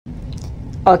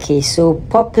Okay, so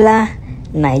popular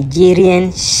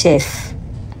Nigerian chef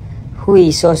who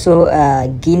is also a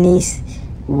Guinness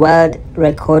World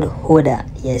Record holder.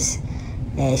 Yes,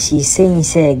 she's saying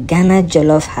Ghana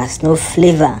Jollof has no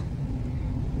flavor.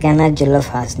 Ghana Jollof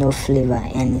has no flavor,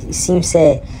 and it seems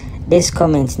this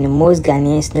comment, most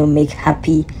Ghanaians no make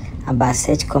happy about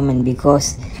such comment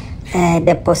because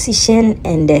the position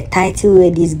and the title where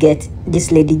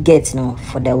this lady gets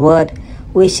for the world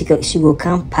where she go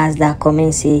come past that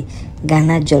comment say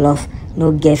Ghana Jollof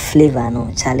no get flavor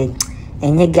Charlie.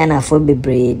 And you Ghana for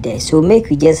be there. So make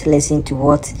we just listen to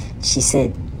what she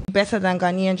said. Better than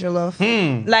Ghanaian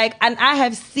jollof. Like, and I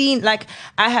have seen, like,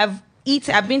 I've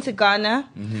been to Ghana.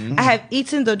 I have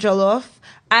eaten the jollof.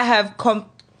 I have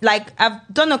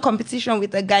I've done a competition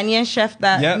with a Ghanaian chef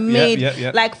that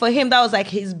made like, for him that was like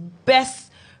his best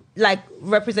like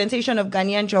representation of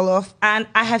Ghanaian jollof, and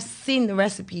I have seen the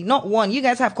recipe, not one. You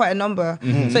guys have quite a number.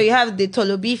 So you have the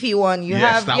tolobifi one. You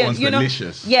have that one's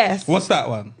delicious. Yes. What's that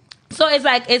one? So it's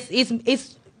like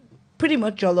it's pretty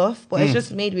much jollof, but it's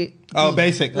just made with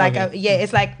basic. Like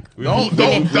it's like Don't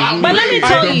down. But let me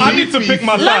tell you, I need to pick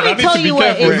my let side. me I need tell to be you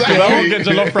what careful is. because I won't get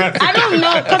jollof rice. I don't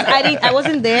know because I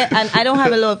wasn't there and I don't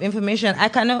have a lot of information. I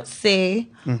cannot say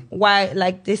why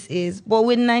like this is. But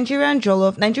with Nigerian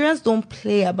jollof, Nigerians don't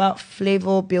play about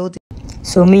flavor building.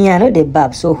 So me, I know the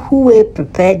bab. So who will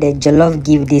prepare the jollof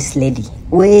give this lady?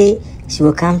 Where she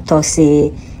will come to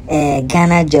say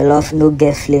Ghana jollof no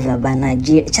get flavor but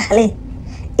Nigeria. Charlie,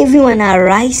 even when I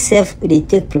rice self they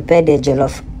take prepare the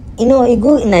jollof. You know, you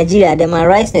go in Nigeria, them are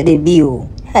rice no they be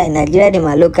Hey, Nigeria them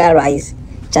are local rice.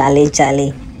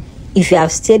 Charlie. If you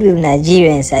have stayed with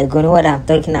Nigerians, I gonna know what I'm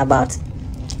talking about.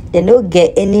 They don't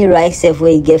get any rice self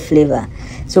where you get flavor.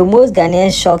 So most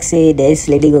Ghanaians shock say this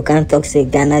lady go can't talk say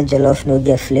Ghana jollof no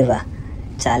get flavor.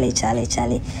 Charlie.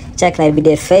 Check like be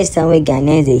the first time where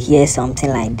Ghanaians they hear something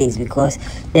like this because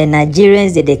the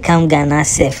Nigerians they come Ghana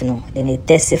self no. Then they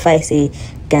testify say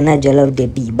Ghana jollof they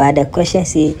be. But the question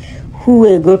say who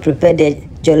will go prepare the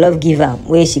jollof giver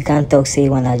where she can't talk say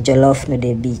when a jollof no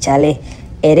they be. Charlie,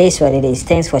 it is what it is.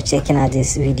 Thanks for checking out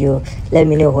this video. Let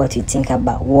me know what you think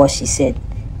about what she said.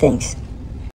 Thanks.